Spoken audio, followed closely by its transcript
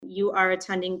You are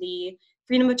attending the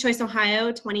Freedom of Choice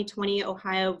Ohio 2020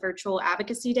 Ohio Virtual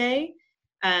Advocacy Day.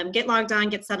 Get logged on,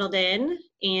 get settled in,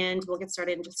 and we'll get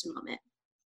started in just a moment.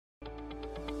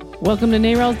 Welcome to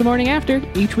NARAL's The Morning After.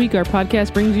 Each week, our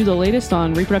podcast brings you the latest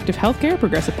on reproductive health care,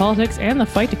 progressive politics, and the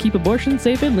fight to keep abortion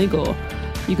safe and legal.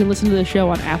 You can listen to the show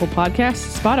on Apple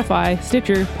Podcasts, Spotify,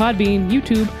 Stitcher, Podbean,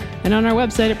 YouTube, and on our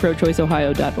website at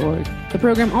prochoiceohio.org. The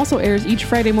program also airs each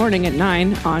Friday morning at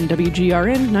 9 on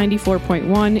WGRN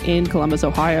 94.1 in Columbus,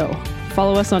 Ohio.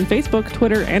 Follow us on Facebook,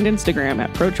 Twitter, and Instagram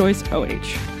at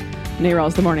ProChoiceOH.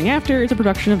 NARAL's The Morning After is a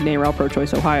production of NARAL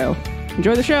Pro-Choice Ohio.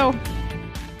 Enjoy the show!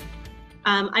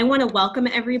 I want to welcome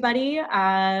everybody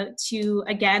to,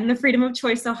 again, the Freedom of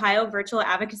Choice Ohio Virtual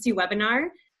Advocacy Webinar.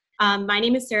 My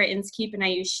name is Sarah Inskeep, and I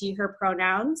use she, her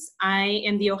pronouns. I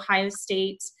am the Ohio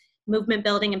State Movement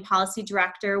Building and Policy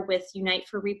Director with Unite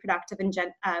for Reproductive and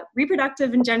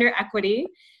Gender Equity.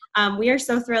 We are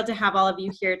so thrilled to have all of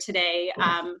you here today,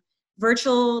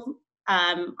 virtual,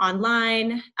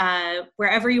 online,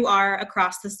 wherever you are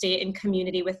across the state and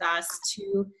community with us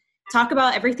to talk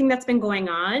about everything that's been going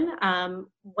on,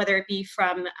 whether it be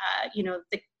from,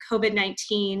 the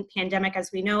COVID-19 pandemic as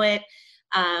we know it,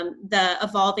 the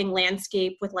evolving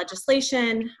landscape with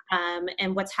legislation,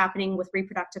 and what's happening with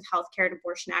reproductive health care and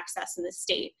abortion access in the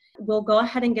state. We'll go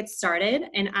ahead and get started,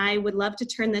 and I would love to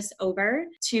turn this over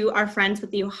to our friends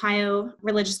with the Ohio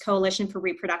Religious Coalition for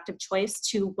Reproductive Choice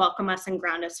to welcome us and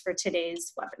ground us for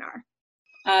today's webinar.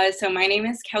 So my name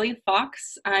is Kelly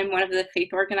Fox. I'm one of the faith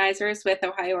organizers with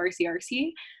Ohio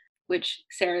RCRC, which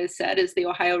Sarah said is the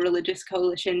Ohio Religious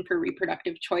Coalition for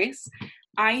Reproductive Choice.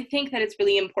 I think that it's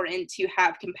really important to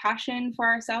have compassion for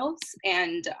ourselves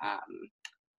and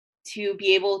to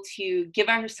be able to give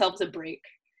ourselves a break.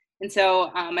 And so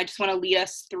I just want to lead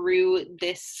us through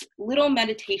this little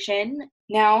meditation.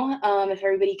 Now, if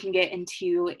everybody can get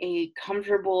into a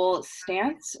comfortable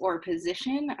stance or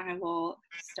position, I will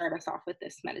start us off with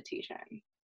this meditation.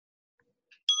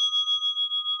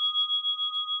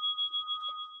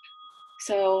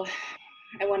 So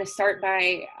I want to start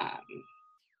by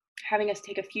having us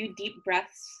take a few deep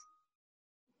breaths,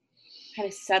 kind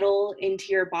of settle into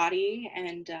your body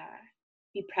and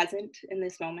be present in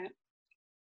this moment.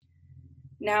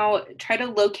 Now, try to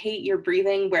locate your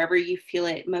breathing wherever you feel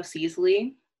it most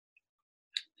easily.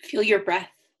 Feel your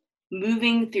breath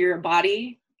moving through your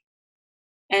body.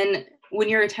 And when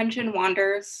your attention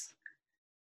wanders,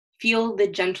 feel the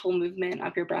gentle movement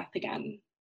of your breath again.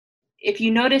 If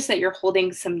you notice that you're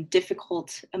holding some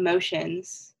difficult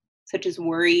emotions, such as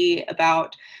worry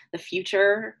about the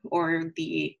future or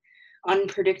the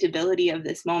unpredictability of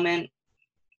this moment,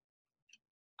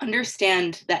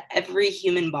 understand that every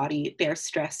human body bears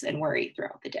stress and worry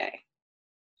throughout the day.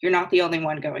 You're not the only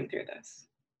one going through this.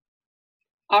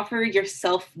 Offer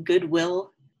yourself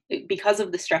goodwill because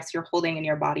of the stress you're holding in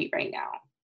your body right now.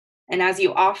 And as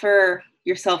you offer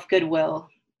yourself goodwill,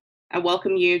 I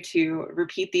welcome you to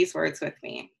repeat these words with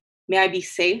me. May I be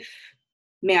safe.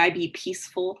 May I be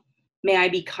peaceful. May I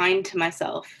be kind to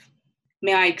myself.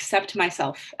 May I accept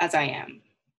myself as I am.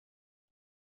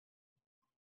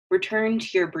 Return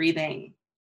to your breathing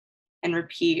and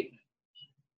repeat,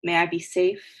 may I be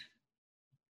safe,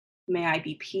 may I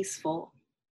be peaceful,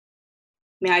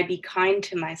 may I be kind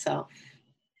to myself,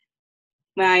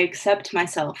 may I accept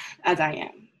myself as I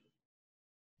am.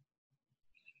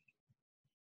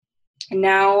 And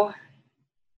now,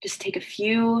 just take a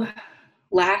few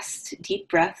last deep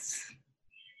breaths,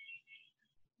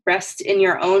 rest in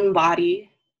your own body,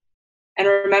 and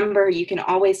remember you can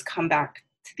always come back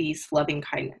to these loving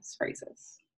kindness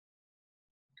phrases.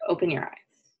 Open your eyes.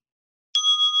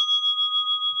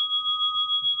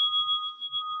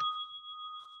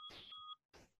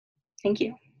 Thank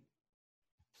you.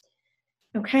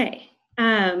 Okay,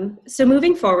 so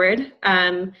moving forward,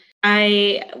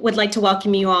 I would like to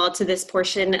welcome you all to this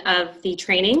portion of the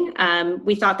training.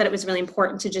 We thought that it was really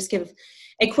important to just give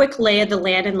a quick lay of the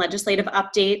land and legislative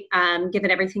update, given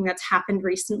everything that's happened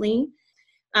recently.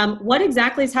 What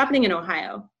exactly is happening in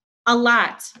Ohio? A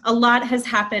lot has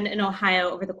happened in Ohio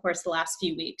over the course of the last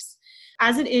few weeks.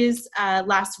 As it is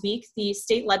last week, the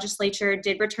state legislature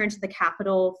did return to the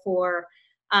Capitol for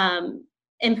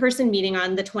in-person meeting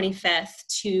on the 25th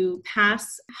to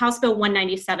pass House Bill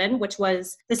 197, which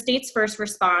was the state's first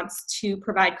response to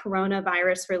provide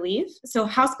coronavirus relief. So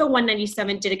House Bill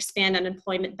 197 did expand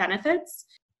unemployment benefits.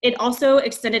 It also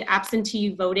extended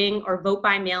absentee voting or vote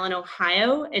by mail in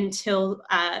Ohio until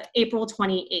April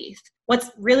 28th.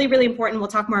 What's really, really important, we'll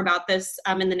talk more about this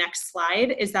in the next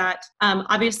slide, is that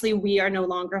obviously we are no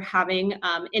longer having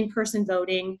in-person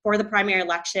voting for the primary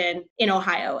election in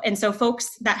Ohio. And so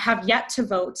folks that have yet to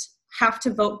vote have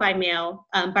to vote by mail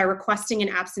by requesting an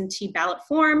absentee ballot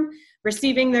form,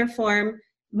 receiving their form,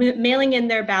 mailing in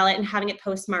their ballot, and having it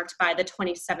postmarked by the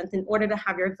 27th in order to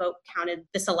have your vote counted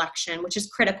this election, which is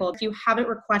critical. If you haven't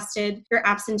requested your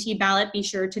absentee ballot, be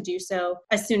sure to do so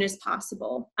as soon as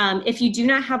possible. If you do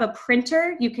not have a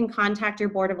printer, you can contact your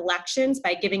Board of Elections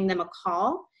by giving them a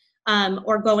call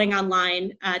or going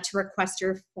online to request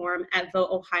your form at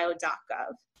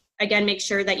voteohio.gov. Again, make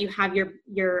sure that you have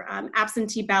your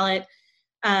absentee ballot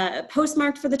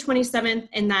postmarked for the 27th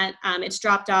and that it's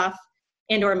dropped off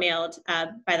and or mailed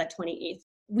by that 28th.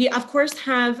 We, of course,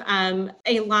 have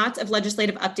a lot of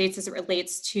legislative updates as it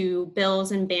relates to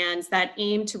bills and bans that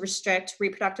aim to restrict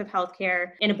reproductive health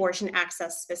care and abortion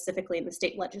access specifically in the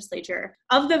state legislature.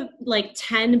 Of the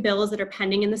 10 bills that are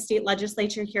pending in the state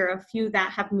legislature, here are a few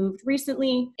that have moved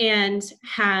recently and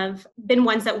have been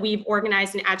ones that we've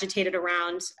organized and agitated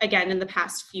around, again, in the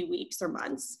past few weeks or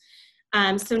months.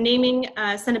 So naming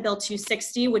Senate Bill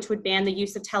 260, which would ban the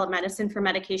use of telemedicine for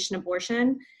medication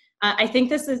abortion. I think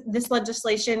this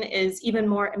legislation is even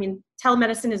more,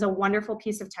 telemedicine is a wonderful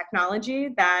piece of technology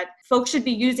that folks should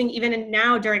be using even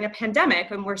now during a pandemic,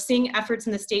 and we're seeing efforts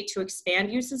in the state to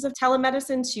expand uses of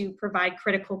telemedicine to provide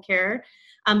critical care.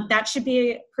 That should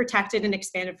be protected and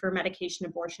expanded for medication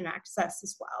abortion access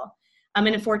as well. And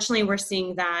unfortunately, we're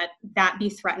seeing that be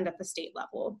threatened at the state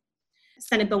level.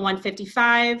 Senate Bill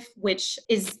 155, which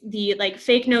is the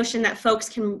fake notion that folks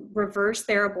can reverse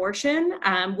their abortion,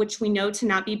 which we know to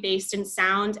not be based in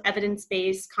sound,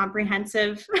 evidence-based,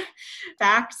 comprehensive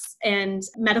facts and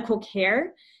medical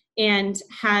care, and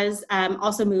has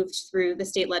also moved through the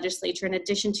state legislature in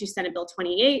addition to Senate Bill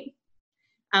 28.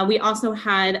 We also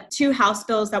had 2 House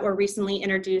bills that were recently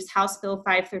introduced, House Bill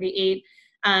 538,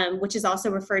 which is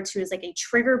also referred to as a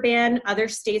trigger ban. Other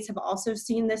states have also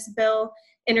seen this bill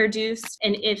introduced,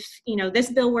 and if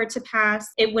this bill were to pass,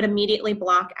 it would immediately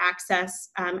block access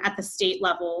at the state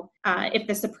level if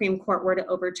the Supreme Court were to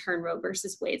overturn Roe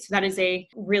versus Wade. So that is a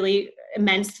really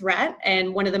immense threat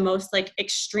and one of the most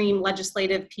extreme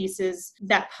legislative pieces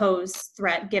that pose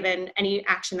threat given any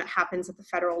action that happens at the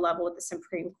federal level with the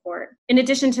Supreme Court. In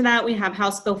addition to that, we have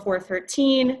House Bill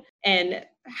 413 and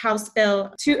House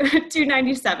Bill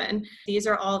 297. These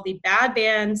are all the bad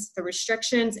bans, the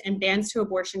restrictions and bans to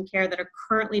abortion care that are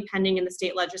currently pending in the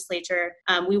state legislature.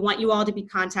 We want you all to be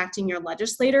contacting your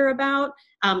legislator about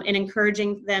and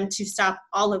encouraging them to stop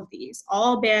all of these.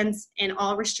 All bans and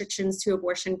all restrictions to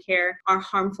abortion care are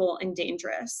harmful and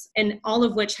dangerous, and all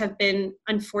of which have been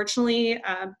unfortunately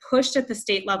pushed at the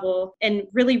state level and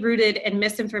really rooted in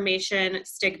misinformation,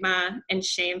 stigma, and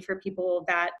shame for people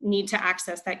that need to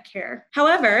access that care.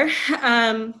 However,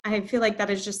 I feel like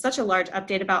that is just such a large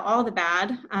update about all the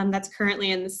bad that's currently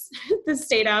in the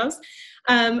State House.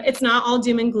 It's not all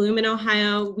doom and gloom in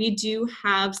Ohio. We do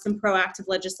have some proactive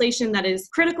legislation that is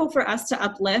critical for us to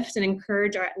uplift and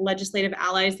encourage our legislative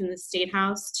allies in the State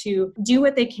House to do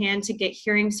what they can to get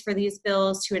hearings for these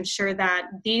bills, to ensure that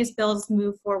these bills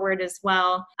move forward as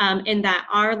well, and that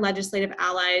our legislative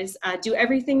allies do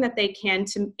everything that they can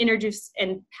to introduce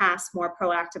and pass more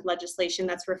proactive legislation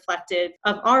that's reflective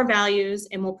of our values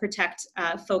and will protect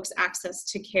folks' access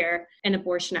to care and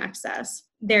abortion access.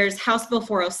 There's House Bill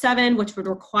 407, which would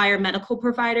require medical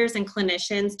providers and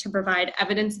clinicians to provide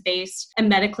evidence-based and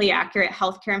medically accurate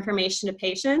healthcare information to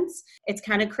patients. It's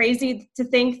kind of crazy to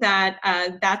think that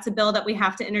that's a bill that we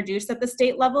have to introduce at the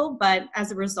state level, but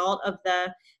as a result of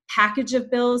the package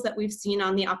of bills that we've seen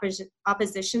on the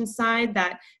opposition side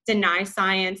that deny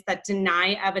science, that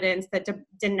deny evidence, that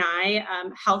deny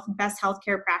best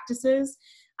healthcare practices,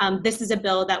 this is a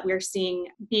bill that we're seeing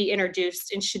be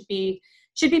introduced and should be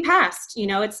passed.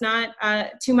 It's not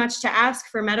too much to ask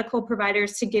for medical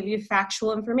providers to give you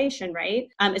factual information, right?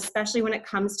 Especially when it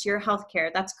comes to your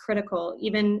healthcare. That's critical,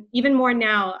 even more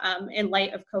now in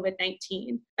light of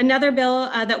COVID-19. Another bill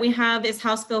that we have is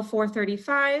House Bill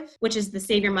 435, which is the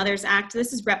Save Your Mothers Act.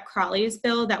 This is Rep. Crawley's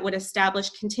bill that would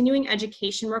establish continuing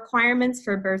education requirements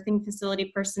for birthing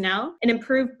facility personnel and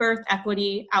improve birth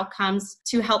equity outcomes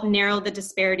to help narrow the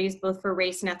disparities both for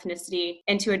race and ethnicity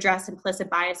and to address implicit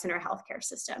bias in our healthcare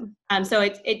system. So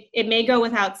it may go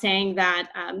without saying that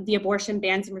the abortion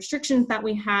bans and restrictions that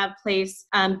we have place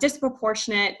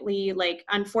disproportionately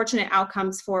unfortunate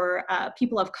outcomes for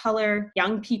people of color,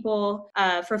 young people,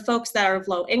 for folks that are of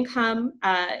low income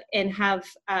and have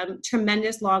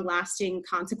tremendous long-lasting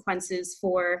consequences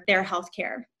for their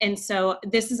healthcare. And so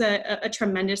this is a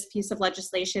tremendous piece of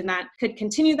legislation that could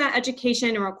continue that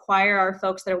education and require our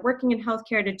folks that are working in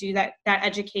healthcare to do that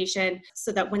education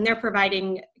so that when they're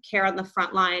providing care on the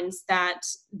front lines, that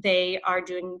they are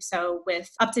doing so with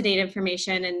up-to-date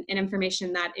information and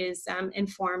information that is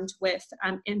informed with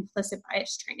implicit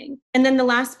bias training. And then the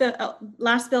last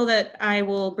bill that I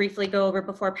will briefly go over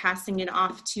before passing it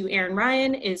off to Erin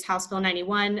Ryan is House Bill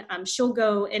 91. She'll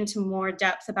go into more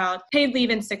depth about paid leave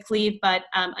and sick leave, but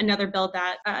another bill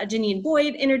that Janine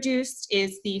Boyd introduced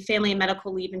is the Family and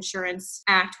Medical Leave Insurance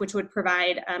Act, which would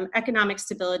provide economic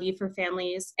stability for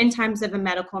families in times of a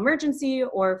medical emergency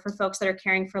or for folks that are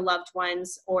caring for loved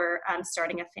ones or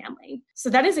starting a family. So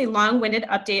that is a long-winded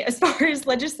update as far as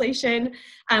legislation.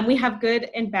 We have good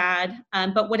and bad,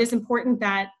 but what is important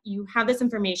that you have this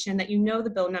information, that you know the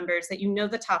bill numbers, that you know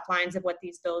the top lines of what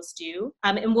these bills do,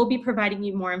 and we'll be providing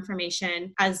you more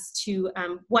information as to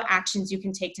what actions you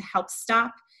can take to help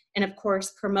stop and, of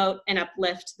course, promote and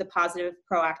uplift the positive,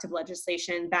 proactive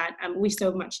legislation that we so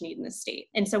much need in the state.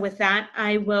 And so with that,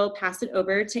 I will pass it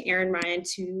over to Erin Ryan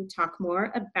to talk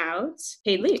more about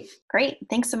paid leave. Great.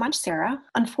 Thanks so much, Sarah.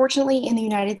 Unfortunately, in the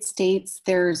United States,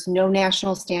 there's no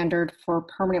national standard for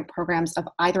permanent programs of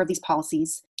either of these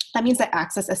policies. That means that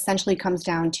access essentially comes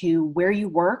down to where you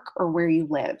work or where you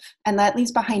live. And that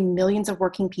leaves behind millions of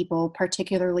working people,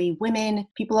 particularly women,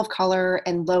 people of color,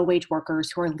 and low-wage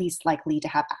workers who are least likely to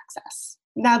have access.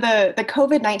 Now, the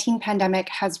COVID-19 pandemic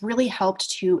has really helped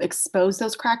to expose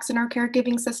those cracks in our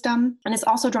caregiving system, and it's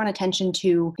also drawn attention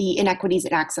to the inequities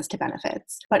in access to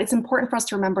benefits. But it's important for us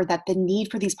to remember that the need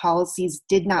for these policies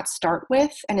did not start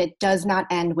with, and it does not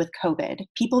end with COVID.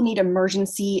 People need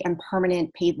emergency and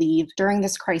permanent paid leave during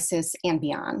this crisis and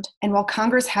beyond. And while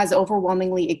Congress has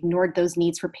overwhelmingly ignored those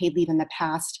needs for paid leave in the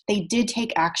past, they did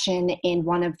take action in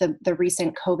one of the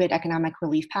recent COVID economic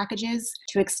relief packages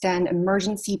to extend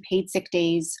emergency paid sick days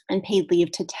and paid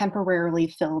leave to temporarily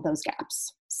fill those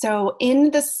gaps. So in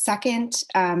the second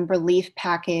relief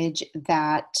package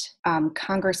that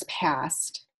Congress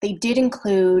passed, they did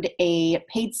include a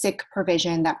paid sick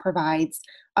provision that provides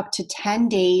up to 10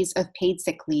 days of paid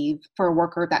sick leave for a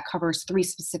worker that covers 3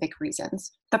 specific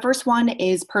reasons. The first one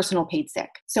is personal paid sick.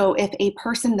 So if a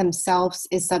person themselves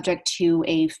is subject to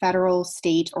a federal,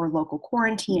 state, or local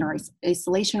quarantine or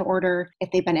isolation order,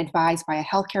 if they've been advised by a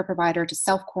healthcare provider to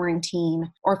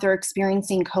self-quarantine, or if they're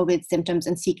experiencing COVID symptoms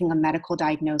and seeking a medical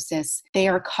diagnosis, they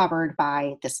are covered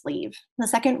by this leave. The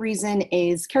second reason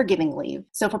is caregiving leave.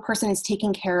 So if a person is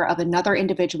taking care of another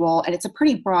individual, and it's a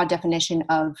pretty broad definition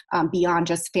of beyond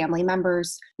just family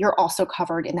members, you're also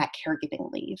covered in that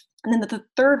caregiving leave. And then the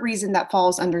third reason that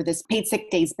falls under this paid sick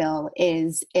days bill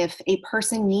is if a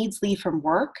person needs leave from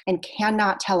work and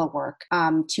cannot telework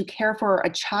to care for a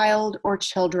child or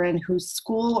children whose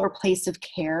school or place of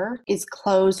care is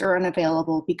closed or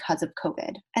unavailable because of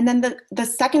COVID. And then the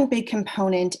second big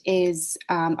component is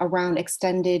around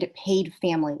extended paid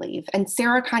family leave. And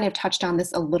Sarah kind of touched on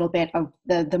this a little bit, of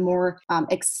the more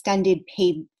extended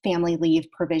paid family leave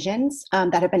provisions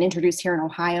that have been introduced here in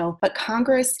Ohio. But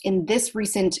Congress, in this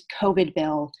recent COVID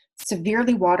bill,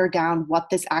 severely watered down what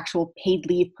this actual paid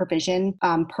leave provision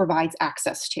provides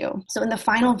access to. So in the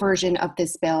final version of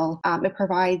this bill, it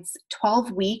provides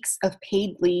 12 weeks of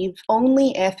paid leave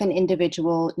only if an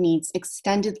individual needs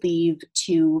extended leave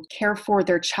to care for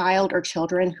their child or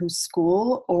children whose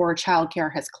school or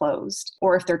childcare has closed,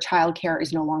 or if their childcare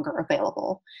is no longer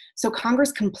available. So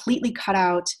Congress completely cut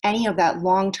out any of that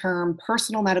long-term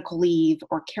personal medical leave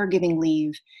or caregiving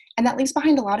leave. And that leaves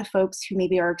behind a lot of folks who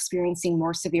maybe are experiencing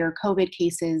more severe COVID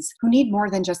cases who need more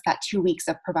than just that 2 weeks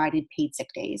of provided paid sick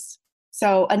days.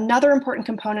 So another important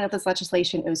component of this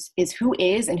legislation is who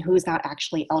is and who is not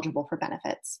actually eligible for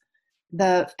benefits.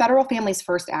 The Federal Families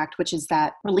First Act, which is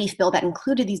that relief bill that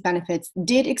included these benefits,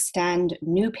 did extend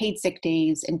new paid sick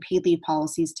days and paid leave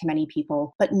policies to many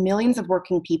people, but millions of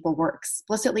working people were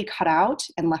explicitly cut out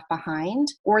and left behind,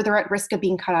 or they're at risk of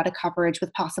being cut out of coverage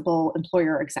with possible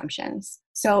employer exemptions.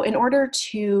 So in order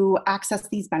to access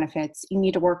these benefits, you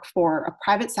need to work for a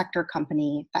private sector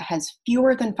company that has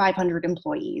fewer than 500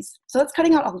 employees. So that's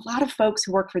cutting out a lot of folks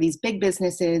who work for these big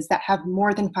businesses that have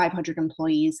more than 500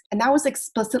 employees. And that was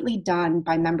explicitly done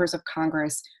by members of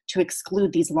Congress to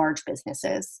exclude these large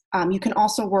businesses. You can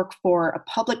also work for a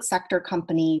public sector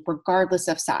company regardless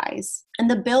of size. And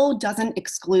the bill doesn't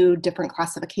exclude different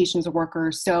classifications of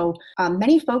workers. So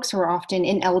many folks who are often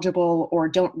ineligible or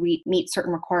don't meet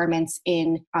certain requirements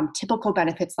in typical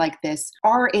benefits like this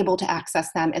are able to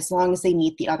access them as long as they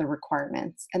meet the other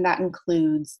requirements. And that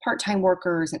includes part-time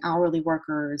workers and hourly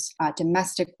workers,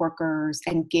 domestic workers,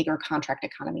 and gig or contract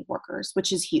economy workers,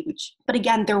 which is huge. But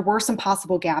again, there were some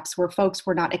possible gaps where folks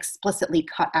were not explicitly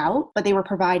cut out, but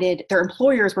their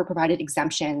employers were provided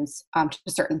exemptions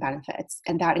to certain benefits.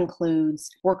 And that includes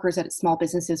workers at small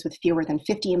businesses with fewer than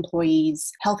 50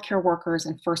 employees, healthcare workers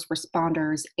and first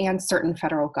responders, and certain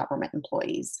federal government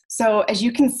employees. So as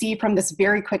you can see from this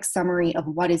very quick summary of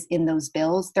what is in those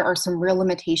bills, there are some real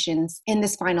limitations in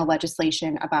this final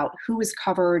legislation about who is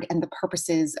covered and the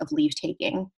purposes of leave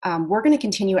taking. We're going to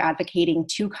continue advocating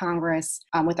to Congress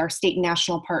with our state and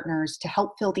national partners to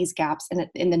help fill these gaps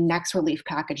in the next relief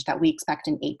package that we expect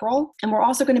in April. And we're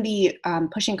also going to be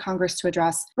pushing Congress to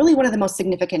address really one of the most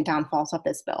significant downfalls of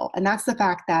this bill. And that's the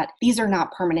fact that these are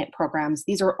not permanent programs.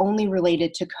 These are only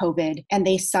related to COVID, and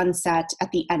they sunset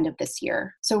at the end of this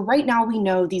year. So right now we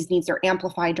know these needs are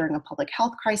amplified during a public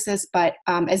health crisis, but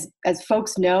as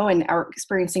folks know and are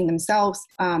experiencing themselves,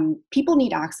 people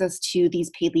need access to these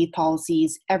paid leave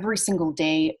policies every single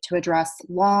day to address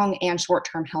long and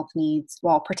short-term health needs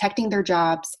while protecting their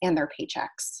jobs and their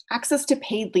paychecks. Access to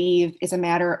paid leave is a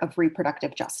matter of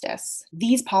reproductive justice.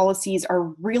 These policies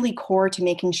are really core to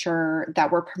making sure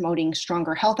that we're promoting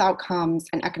stronger health outcomes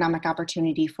and economic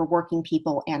opportunity for working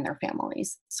people and their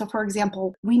families. So for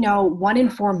example, we know 1 in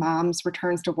 4 moms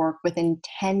returns to work within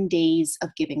 10 days of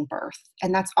giving birth,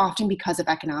 and that's often because of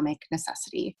economic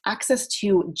necessity. Access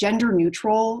to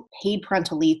gender-neutral paid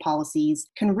parental leave policies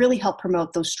can really help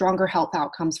promote those stronger health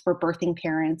outcomes for birthing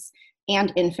parents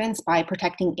and infants by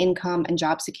protecting income and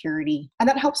job security. And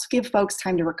that helps give folks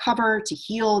time to recover, to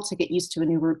heal, to get used to a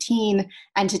new routine,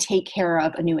 and to take care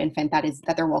of a new infant that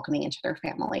they're welcoming into their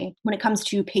family. When it comes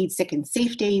to paid sick and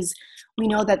safe days, we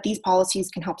know that these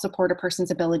policies can help support a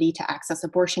person's ability to access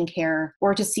abortion care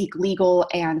or to seek legal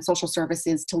and social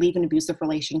services to leave an abusive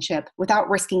relationship without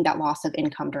risking that loss of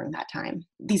income during that time.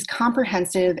 These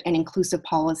comprehensive and inclusive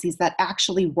policies that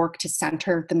actually work to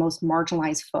center the most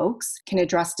marginalized folks can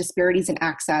address disparities in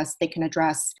access. They can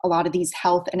address a lot of these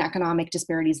health and economic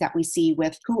disparities that we see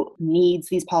with who needs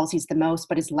these policies the most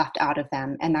but is left out of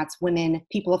them. And that's women,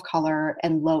 people of color,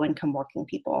 and low-income working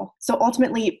people. So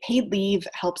ultimately, paid leave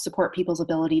helps support people's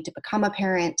ability to become a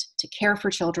parent, to care for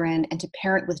children, and to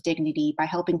parent with dignity by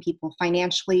helping people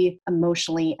financially,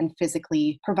 emotionally, and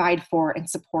physically provide for and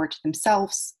support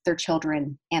themselves, their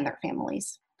children, and their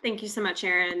families. Thank you so much,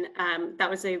 Erin. That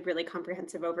was a really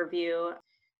comprehensive overview.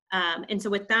 And so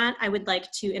with that, I would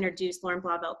like to introduce Lauren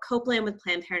Blauvelt Copeland with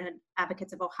Planned Parenthood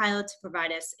Advocates of Ohio to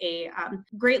provide us a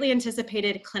greatly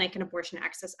anticipated clinic and abortion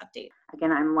access update.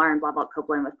 Again, I'm Lauren Blauvelt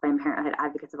Copeland with Planned Parenthood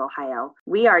Advocates of Ohio.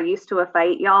 We are used to a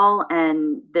fight, y'all,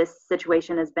 and this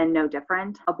situation has been no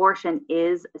different. Abortion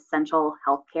is essential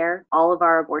health care. All of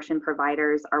our abortion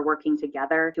providers are working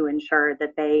together to ensure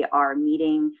that they are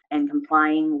meeting and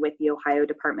complying with the Ohio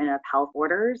Department of Health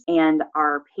orders, and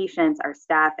our patients, our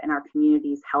staff, and our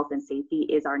community's health and safety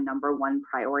is our number one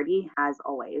priority, as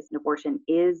always. And abortion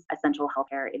is essential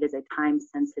healthcare. It is a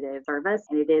time-sensitive service,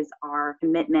 and it is our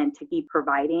commitment to keep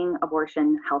providing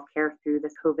abortion healthcare through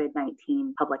this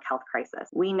COVID-19 public health crisis.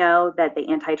 We know that the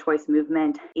anti-choice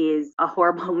movement is a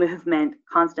horrible movement,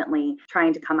 constantly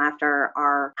trying to come after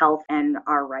our health and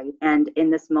our rights. And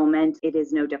in this moment, it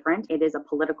is no different. It is a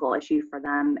political issue for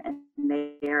them, and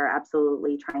they are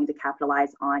absolutely trying to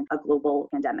capitalize on a global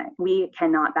pandemic. We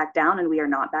cannot back down, and we are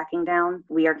not backing down.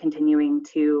 We are continuing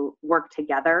to work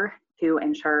together to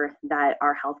ensure that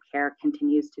our healthcare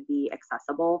continues to be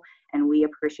accessible. And we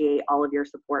appreciate all of your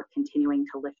support continuing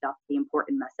to lift up the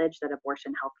important message that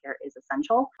abortion healthcare is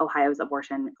essential. Ohio's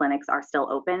abortion clinics are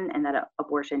still open and that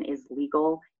abortion is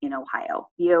legal in Ohio.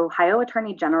 The Ohio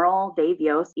Attorney General, Dave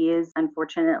Yost, is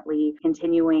unfortunately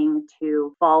continuing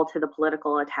to fall to the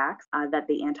political attacks that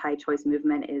the anti-choice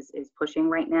movement is pushing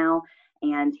right now.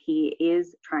 And he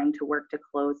is trying to work to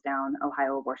close down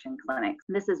Ohio abortion clinics.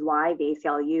 This is why the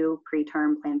ACLU,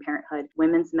 Preterm, Planned Parenthood,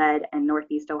 Women's Med, and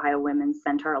Northeast Ohio Women's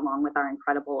Center, along with our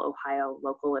incredible Ohio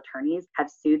local attorneys, have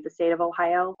sued the state of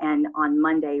Ohio, and on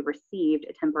Monday received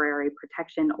a temporary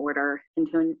protection order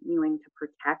continuing to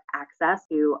protect access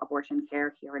to abortion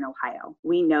care here in Ohio.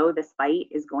 We know this fight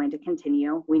is going to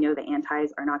continue. We know the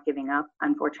antis are not giving up.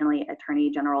 Unfortunately, Attorney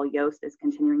General Yost is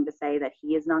continuing to say that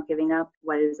he is not giving up.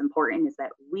 What is important is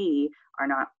that we are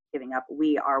not giving up.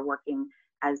 We are working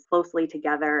as closely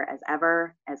together as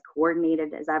ever, as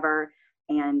coordinated as ever,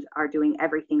 and are doing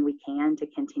everything we can to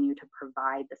continue to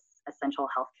provide this essential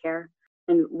health care.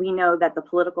 And we know that the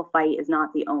political fight is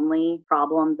not the only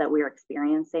problem that we are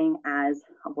experiencing as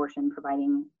abortion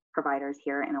providers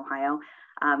here in Ohio.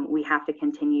 We have to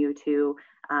continue to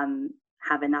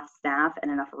have enough staff and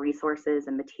enough resources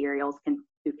and materials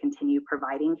to continue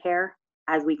providing care.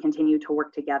 As we continue to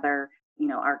work together, you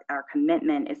know, our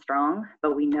commitment is strong,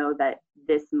 but we know that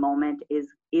this moment is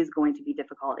is going to be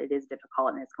difficult. It is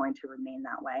difficult, and it's going to remain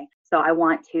that way. So I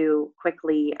want to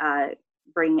quickly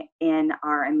bring in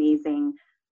our amazing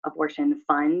abortion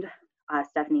fund.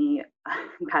 Stephanie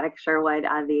Craddock-Sherwood,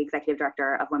 the Executive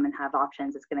Director of Women Have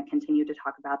Options, is going to continue to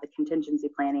talk about the contingency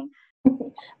planning.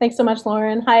 Thanks so much,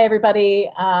 Lauren. Hi,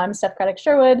 everybody. I'm Steph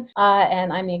Craddock-Sherwood,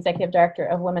 and I'm the Executive Director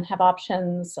of Women Have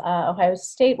Options,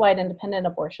 Ohio's statewide independent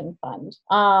abortion fund.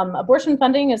 Abortion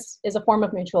funding is a form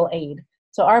of mutual aid.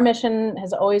 So our mission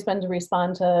has always been to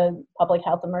respond to public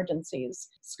health emergencies.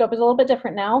 Scope is a little bit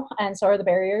different now, and so are the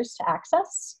barriers to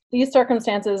access. These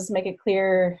circumstances make it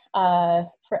clear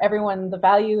for everyone the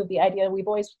value of the idea we've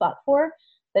always fought for,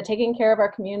 that taking care of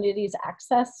our community's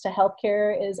access to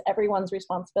healthcare is everyone's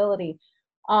responsibility.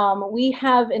 We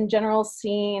have, in general,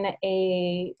 seen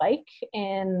a spike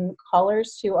in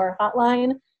callers to our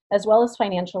hotline, as well as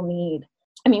financial need.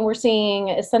 I mean, we're seeing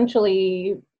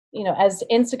essentially, as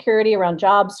insecurity around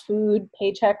jobs, food,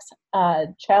 paychecks,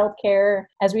 childcare,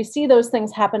 as we see those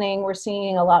things happening, we're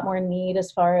seeing a lot more need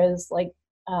as far as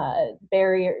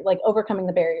overcoming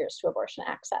the barriers to abortion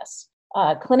access.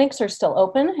 Clinics are still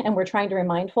open, and we're trying to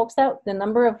remind folks that the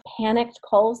number of panicked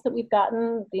calls that we've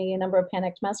gotten, the number of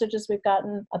panicked messages we've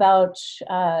gotten about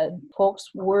folks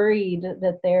worried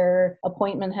that their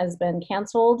appointment has been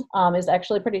canceled is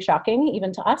actually pretty shocking,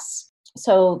 even to us.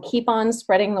 So keep on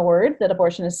spreading the word that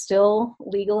abortion is still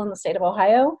legal in the state of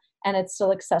Ohio, and it's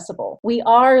still accessible. We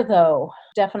are, though,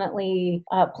 definitely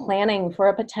planning for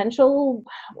a potential,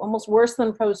 almost worse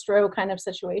than post-Roe kind of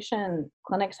situation.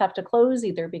 Clinics have to close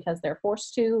either because they're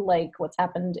forced to, like what's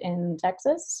happened in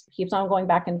Texas, keeps on going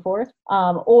back and forth,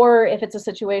 or if it's a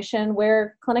situation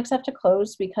where clinics have to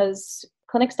close because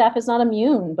clinic staff is not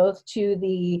immune both to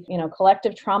the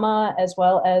collective trauma as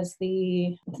well as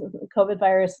the COVID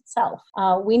virus itself.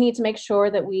 We need to make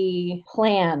sure that we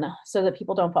plan so that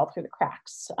people don't fall through the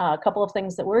cracks. A couple of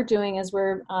things that we're doing is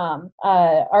we're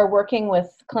are working with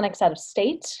clinics out of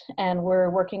state, and we're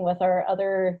working with our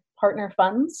other partner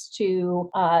funds to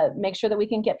make sure that we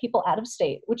can get people out of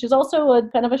state, which is also a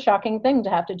kind of a shocking thing to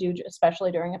have to do,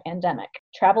 especially during a pandemic.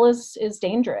 Travel is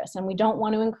dangerous, and we don't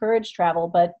want to encourage travel,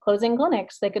 but closing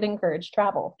clinics, they could encourage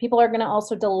travel. People are going to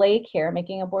also delay care,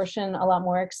 making abortion a lot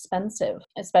more expensive,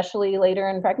 especially later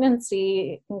in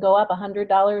pregnancy. It can go up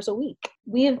 $100 a week.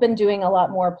 We have been doing a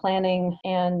lot more planning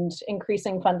and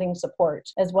increasing funding support,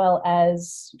 as well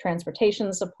as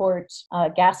transportation support,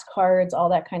 gas cards, all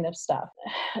that kind of stuff.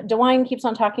 DeWine keeps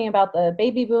on talking about the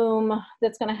baby boom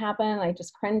that's going to happen. I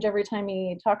just cringe every time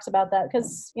he talks about that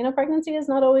because, pregnancy is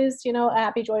not always, a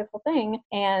happy, joyful thing.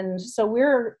 And so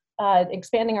we're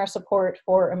expanding our support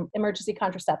for emergency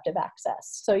contraceptive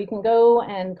access. So you can go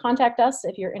and contact us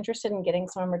if you're interested in getting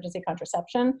some emergency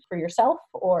contraception for yourself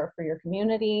or for your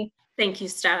community. Thank you,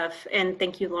 Steph, and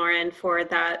thank you, Lauren, for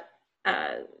that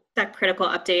critical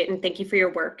update, and thank you for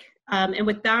your work. And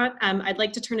with that, I'd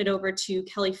like to turn it over to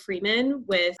Kelly Freeman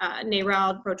with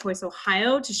NARAL Pro-Choice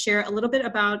Ohio to share a little bit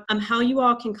about how you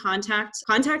all can contact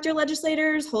your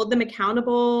legislators, hold them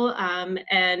accountable,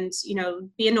 and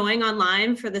be annoying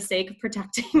online for the sake of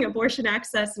protecting abortion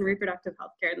access and reproductive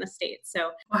health care in the state.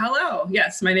 So, well, hello.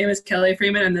 Yes, my name is Kelly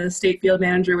Freeman. I'm the state field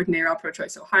manager with NARAL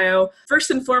Pro-Choice Ohio.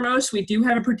 First and foremost, we do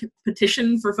have a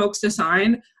petition for folks to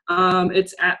sign.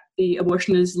 It's at the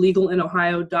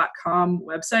abortionislegalinohio.com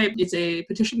website. It's a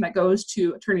petition that goes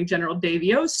to Attorney General Dave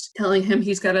Yost, telling him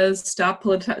he's got to stop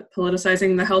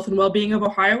politicizing the health and well-being of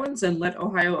Ohioans and let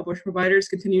Ohio abortion providers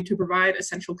continue to provide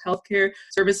essential healthcare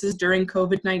services during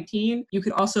COVID-19. You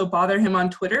can also bother him on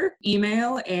Twitter,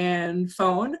 email, and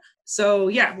phone. So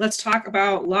yeah, let's talk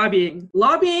about lobbying.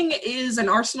 Lobbying is an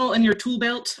arsenal in your tool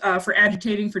belt for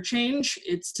agitating for change.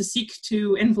 It's to seek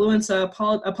to influence a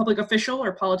public official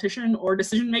or politician or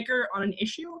decision maker on an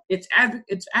issue. It's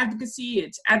advocacy,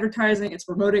 it's advertising, it's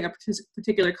promoting a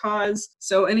particular cause.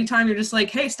 So anytime you're just like,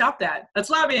 hey, stop that, that's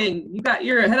lobbying.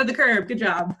 You're ahead of the curve, good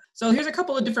job. So here's a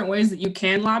couple of different ways that you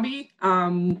can lobby.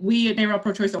 We at NARAL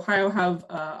Pro-Choice Ohio have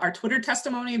our Twitter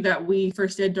testimony that we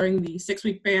first did during the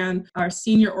 6-week ban. Our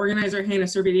senior organizer, Hannah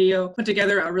Servideo, put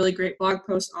together a really great blog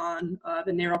post on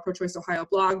the NARAL Pro-Choice Ohio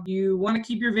blog. You want to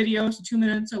keep your videos to 2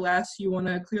 minutes or less. You want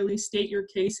to clearly state your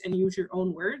case and use your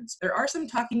own words. There are some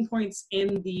talking points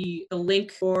in the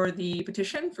link for the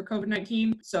petition for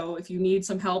COVID-19. So if you need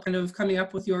some help kind of coming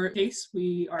up with your case,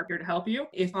 we are here to help you.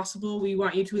 If possible, we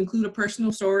want you to include a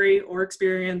personal story or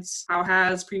experience. How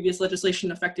has previous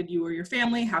legislation affected you or your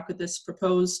family? How could this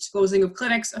proposed closing of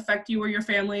clinics affect you or your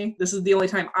family? This is the only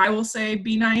time I will say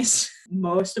be nice.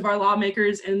 Most of our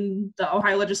lawmakers in the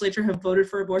Ohio legislature have voted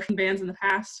for abortion bans in the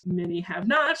past. Many have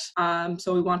not.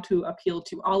 So we want to appeal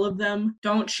to all of them.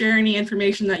 Don't share any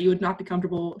information that you would not be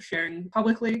comfortable sharing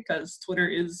publicly, because Twitter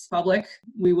is public.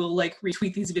 We will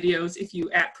retweet these videos if you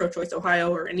 @ProChoice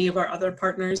Ohio or any of our other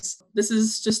partners. This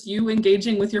is just you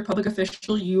engaging with your public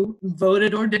official. You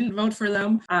voted or didn't vote for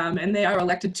them, and they are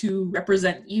elected to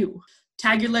represent you.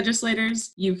 Tag your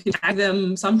legislators. You can tag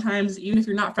them sometimes, even if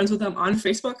you're not friends with them, on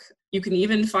Facebook. You can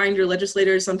even find your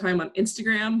legislators sometime on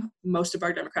Instagram. Most of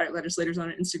our Democratic legislators are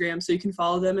on Instagram, so you can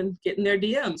follow them and get in their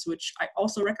DMs, which I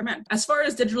also recommend. As far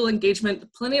as digital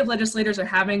engagement, plenty of legislators are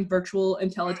having virtual and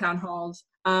teletown halls.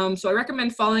 So I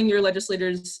recommend following your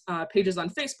legislators' pages on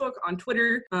Facebook, on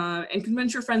Twitter, and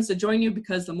convince your friends to join you,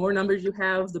 because the more numbers you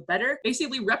have, the better.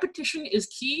 Basically, repetition is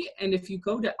key, and if you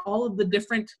go to all of the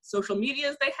different social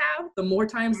medias they have, the more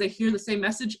times they hear the same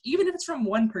message, even if it's from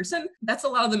one person, that's a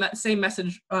lot of the same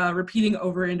message repeating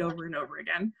over and over and over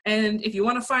again. And if you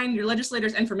want to find your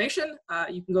legislators' information,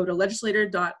 you can go to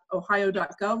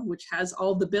legislator.ohio.gov, which has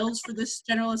all the bills for this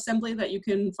General Assembly that you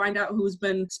can find out who's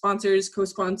been sponsors,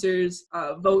 co-sponsors,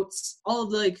 votes, all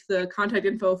of the contact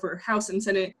info for House and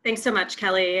Senate. Thanks so much,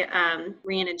 Kelly.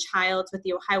 Rhiannon Childs with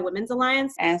the Ohio Women's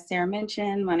Alliance. As Sarah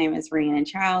mentioned, my name is Rhiannon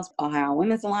Childs, Ohio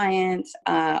Women's Alliance.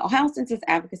 Ohio Census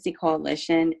Advocacy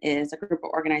Coalition is a group of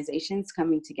organizations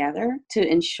coming together to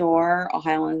ensure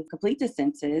Ohioans complete the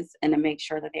census and to make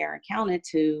sure that they are accounted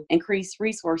to increase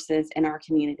resources in our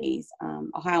communities.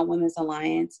 Ohio Women's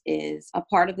Alliance is a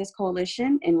part of this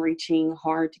coalition in reaching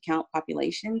hard to count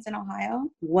populations in Ohio.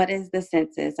 What is the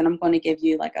census? And I'm going to give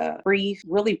you a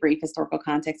really brief historical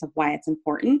context of why it's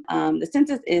important. The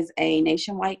census is a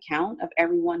nationwide count of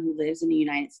everyone who lives in the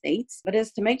United States, but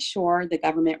it's to make sure the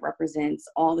government represents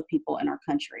all the people in our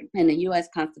country. And the U.S.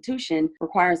 Constitution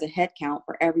requires a head count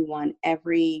for everyone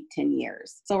every 10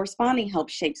 years. So responding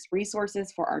helps shape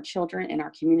resources for our children in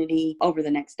our community over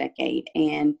the next decade.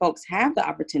 And folks have the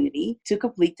opportunity to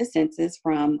complete the census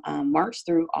from March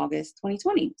through August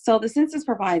 2020. So the census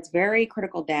provides very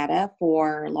critical data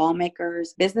for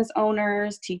lawmakers, business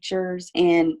owners, teachers,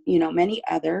 and many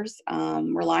others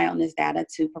rely on this data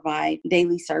to provide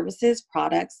daily services,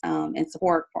 products, and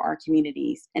support for our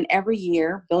communities. And every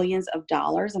year, billions of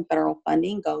dollars in federal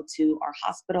funding go to our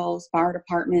hospitals, fire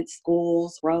departments,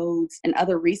 schools, roads, and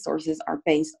other resources are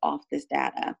based off this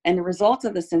data. And the results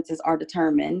of the census are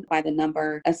determined by the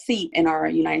number of seats in our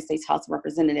United States House of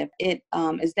Representatives. It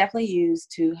is definitely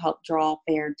used to help draw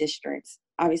fair districts.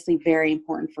 Obviously very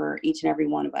important for each and every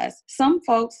one of us. Some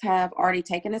folks have already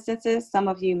taken a census. Some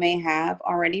of you may have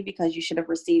already because you should have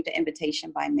received an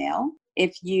invitation by mail.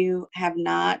 If you have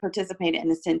not participated in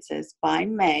the census by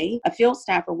May, a field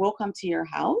staffer will come to your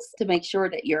house to make sure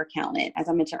that you're accounted. As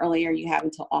I mentioned earlier, you have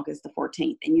until August the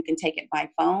 14th, and you can take it by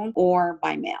phone or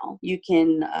by mail. You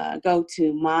can go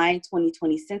to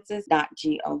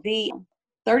my2020census.gov.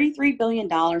 $33 billion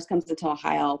comes into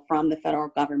Ohio from the federal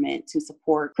government to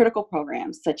support critical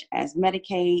programs such as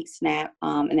Medicaid, SNAP,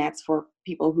 and that's for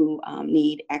people who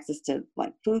need access to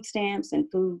food stamps and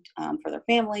food for their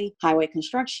family, highway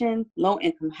construction,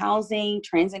 low-income housing,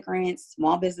 transit grants,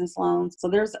 small business loans. So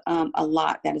there's a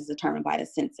lot that is determined by the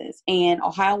census. And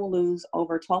Ohio will lose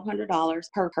over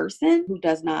 $1,200 per person who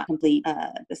does not complete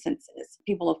the census.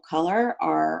 People of color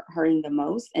are hurting the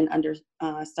most, and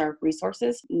underserved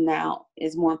resources now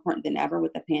is more important than ever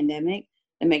with the pandemic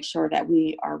to make sure that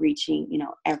we are reaching,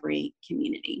 every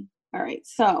community. All right,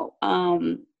 so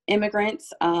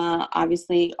immigrants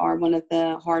obviously are one of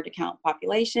the hard to count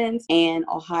populations. In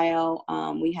Ohio,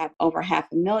 we have over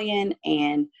 500,000,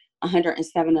 and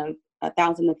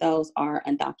 107,000 of those are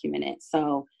undocumented.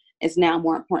 So it's now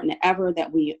more important than ever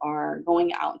that we are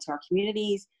going out into our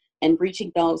communities and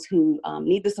reaching those who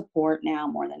need the support now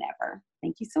more than ever.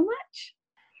 Thank you so much.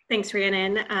 Thanks,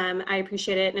 Rhiannon. I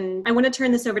appreciate it. And I want to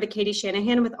turn this over to Katie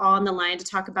Shanahan with All on the Line to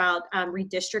talk about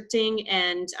redistricting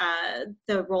and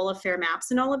the role of fair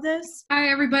maps in all of this. Hi,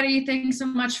 everybody. Thanks so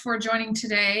much for joining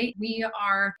today. We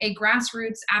are a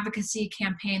grassroots advocacy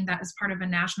campaign that is part of a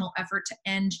national effort to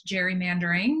end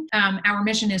gerrymandering. Our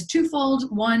mission is twofold.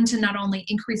 One, to not only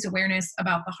increase awareness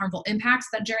about the harmful impacts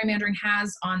that gerrymandering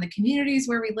has on the communities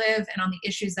where we live and on the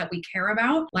issues that we care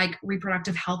about, like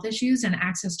reproductive health issues and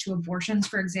access to abortions,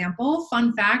 for example, example.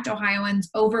 Fun fact, Ohioans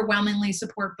overwhelmingly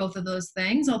support both of those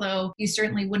things, although you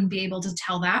certainly wouldn't be able to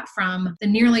tell that from the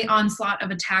nearly onslaught of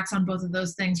attacks on both of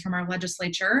those things from our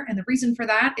legislature. And the reason for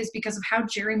that is because of how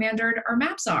gerrymandered our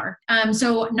maps are.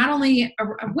 So not only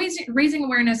raising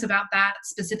awareness about that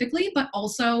specifically, but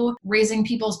also raising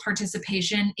people's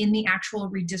participation in the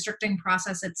actual redistricting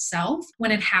process itself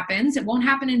when it happens. It won't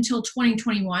happen until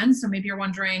 2021. So maybe you're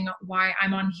wondering why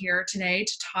I'm on here today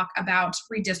to talk about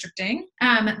redistricting.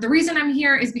 The reason I'm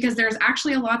here is because there's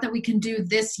actually a lot that we can do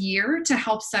this year to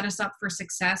help set us up for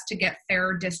success to get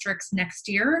fairer districts next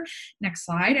year. Next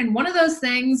slide. And one of those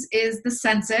things is the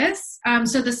census.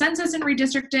 So the census and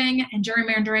redistricting and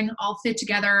gerrymandering all fit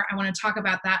together. I want to talk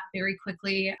about that very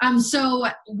quickly. So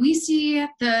we see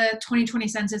the 2020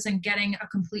 census and getting a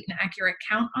complete and accurate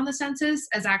count on the census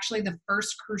as actually the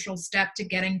first crucial step to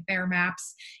getting fair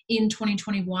maps in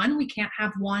 2021. We can't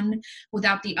have one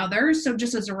without the other. So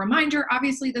just as a reminder,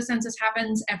 obviously the census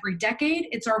happens every decade.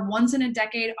 It's our once in a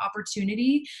decade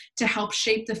opportunity to help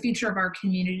shape the future of our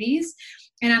communities.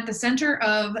 And at the center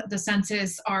of the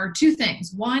census are two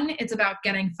things. One, it's about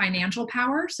getting financial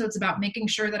power. So it's about making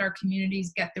sure that our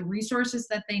communities get the resources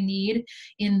that they need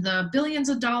in the billions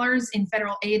of dollars in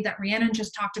federal aid that Rhiannon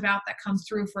just talked about that comes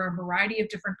through for a variety of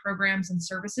different programs and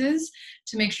services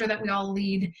to make sure that we all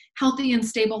lead healthy and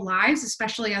stable lives,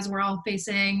 especially as we're all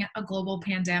facing a global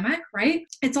pandemic, right?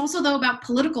 It's also though about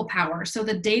political power. So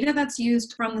the data that's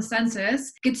used from the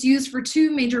census gets used for two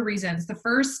major reasons. The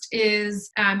first is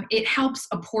it helps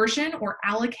apportion or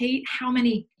allocate how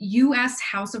many U.S.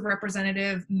 House of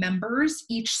Representative members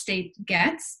each state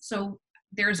gets. So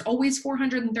there's always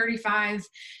 435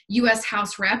 U.S.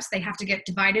 House reps. They have to get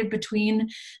divided between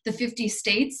the 50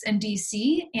 states and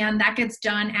D.C., and that gets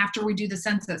done after we do the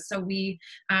census. So we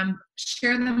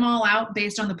share them all out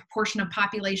based on the proportion of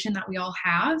population that we all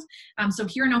have. So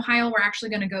here in Ohio, we're actually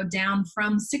going to go down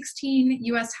from 16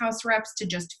 U.S. House reps to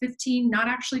just 15, not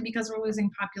actually because we're losing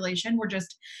population, we're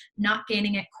just not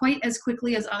gaining it quite as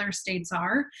quickly as other states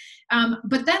are.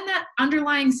 But then that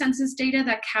underlying census data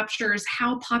that captures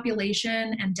how population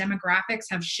and demographics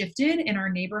have shifted in our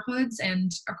neighborhoods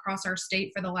and across our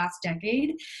state for the last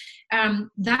decade,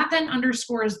 that then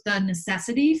underscores the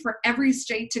necessity for every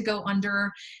state to go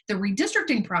under the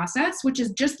redistricting process, which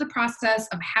is just the process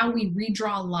of how we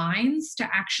redraw lines to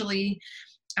actually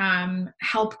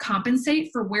help compensate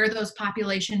for where those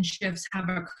population shifts have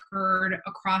occurred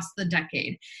across the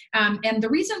decade. And the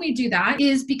reason we do that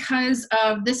is because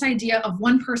of this idea of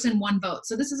one person, one vote.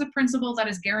 So this is a principle that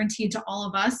is guaranteed to all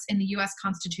of us in the US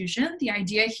Constitution. The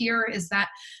idea here is that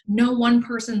no one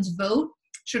person's vote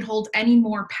should hold any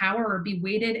more power or be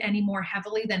weighted any more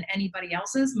heavily than anybody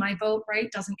else's. My vote,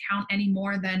 right, doesn't count any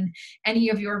more than any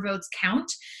of your votes count.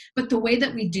 But the way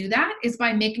that we do that is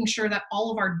by making sure that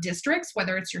all of our districts,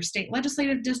 whether it's your state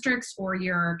legislative districts or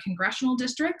your congressional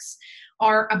districts,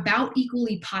 are about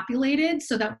equally populated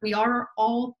so that we are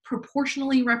all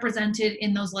proportionally represented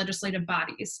in those legislative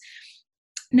bodies.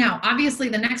 Now, obviously,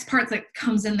 the next part that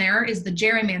comes in there is the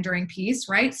gerrymandering piece,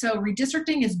 right? So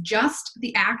redistricting is just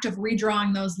the act of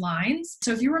redrawing those lines.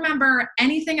 So if you remember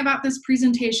anything about this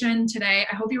presentation today,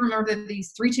 I hope you remember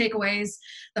these three takeaways.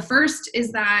 The first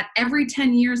is that every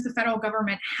 10 years, the federal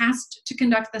government has to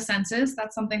conduct the census.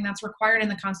 That's something that's required in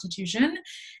the Constitution.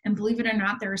 And believe it or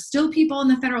not, there are still people in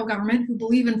the federal government who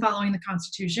believe in following the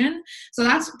Constitution. So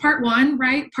that's part one,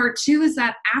 right? Part two is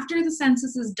that after the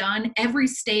census is done, every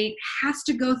state has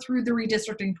to go through the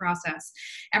redistricting process.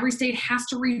 Every state has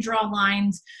to redraw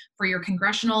lines for your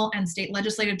congressional and state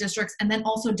legislative districts, and then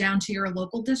also down to your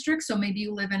local districts. So maybe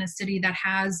you live in a city that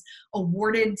has a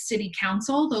warded city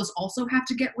council. Those also have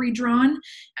to get redrawn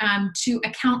to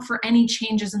account for any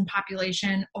changes in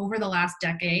population over the last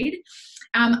decade.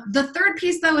 The third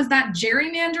piece, though, is that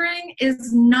gerrymandering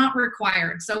is not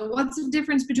required. So what's the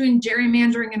difference between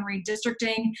gerrymandering and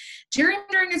redistricting?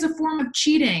 Gerrymandering is a form of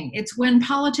cheating. It's when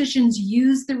politicians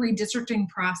use the redistricting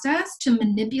process to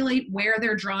manipulate where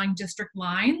they're drawing district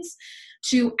lines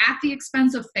to, at the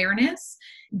expense of fairness,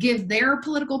 give their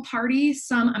political party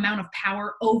some amount of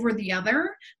power over the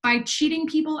other by cheating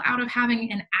people out of having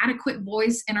an adequate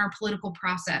voice in our political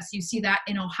process. You see that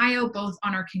in Ohio, both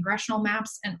on our congressional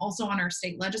maps and also on our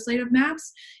state legislative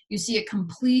maps. You see a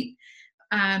complete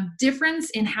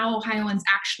difference in how Ohioans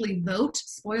actually vote.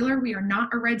 Spoiler, we are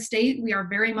not a red state. We are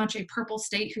very much a purple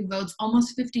state who votes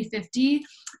almost 50-50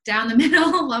 down the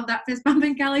middle. Love that fist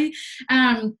bumping, Kelly.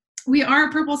 We are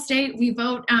a purple state. We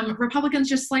vote Republicans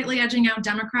just slightly edging out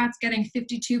Democrats, getting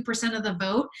 52% of the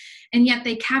vote, and yet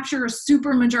they capture a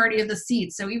super majority of the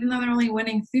seats. So even though they're only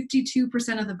winning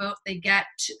 52% of the vote, they get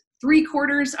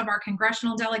 3/4 of our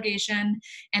congressional delegation,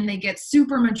 and they get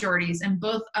super majorities in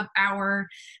both of our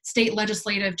state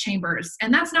legislative chambers.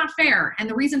 And that's not fair. And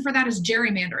the reason for that is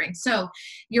gerrymandering. So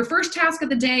your first task of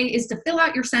the day is to fill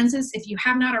out your census. If you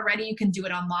have not already, you can do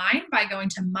it online by going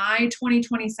to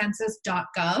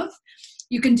my2020census.gov.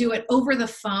 You can do it over the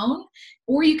phone,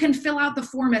 or you can fill out the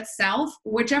form itself.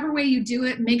 Whichever way you do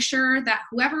it, make sure that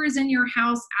whoever is in your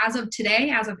house as of today,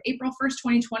 as of April 1st,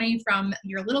 2020, from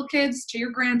your little kids to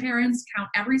your grandparents, count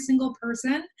every single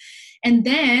person. And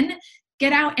then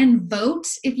get out and vote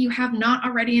if you have not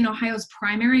already in Ohio's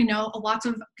primary. I know lots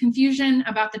of confusion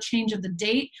about the change of the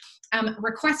date.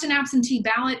 Request an absentee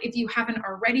ballot if you haven't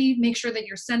already. Make sure that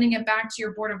you're sending it back to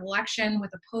your Board of Election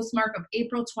with a postmark of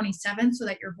April 27th so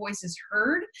that your voice is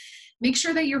heard. Make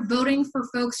sure that you're voting for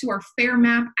folks who are fair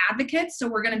map advocates. So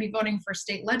we're going to be voting for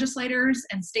state legislators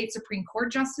and state Supreme Court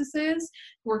justices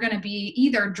who are going to be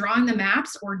either drawing the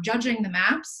maps or judging the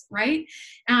maps, right?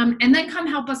 And then come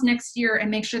help us next year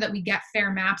and make sure that we get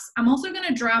fair maps. I'm also going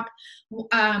to drop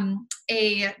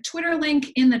a Twitter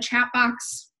link in the chat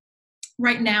box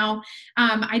right now.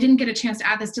 I didn't get a chance to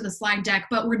add this to the slide deck,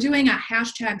 but we're doing a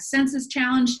hashtag census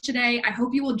challenge today. I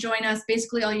hope you will join us.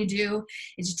 Basically, all you do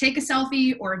is you take a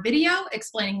selfie or a video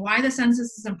explaining why the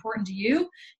census is important to you.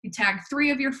 You tag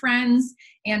 3 of your friends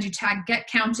and you tag Get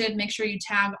Counted. Make sure you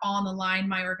tag all on the line,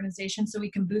 my organization, so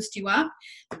we can boost you up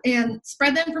and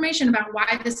spread the information about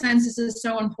why the census is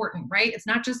so important, right? It's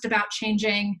not just about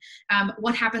changing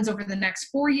what happens over the next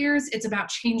 4 years. It's about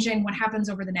changing what happens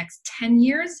over the next 10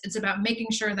 years. It's about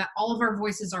making sure that all of our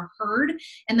voices are heard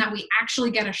and that we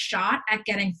actually get a shot at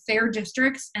getting fair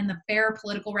districts and the fair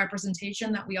political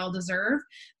representation that we all deserve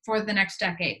for the next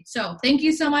decade. So thank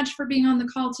you so much for being on the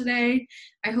call today.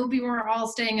 I hope you are all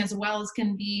staying as well as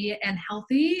can be and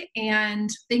healthy. And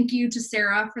thank you to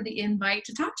Sarah for the invite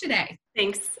to talk today.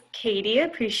 Thanks, Katie. I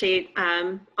appreciate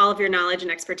all of your knowledge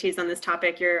and expertise on this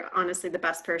topic. You're honestly the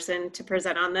best person to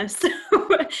present on this.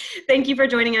 Thank you for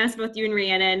joining us, both you and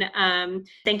Rhiannon.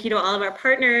 Thank you to all of our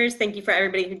partners. Thank you for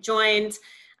everybody who joined.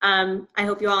 I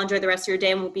hope you all enjoy the rest of your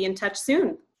day, and we'll be in touch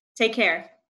soon. Take care.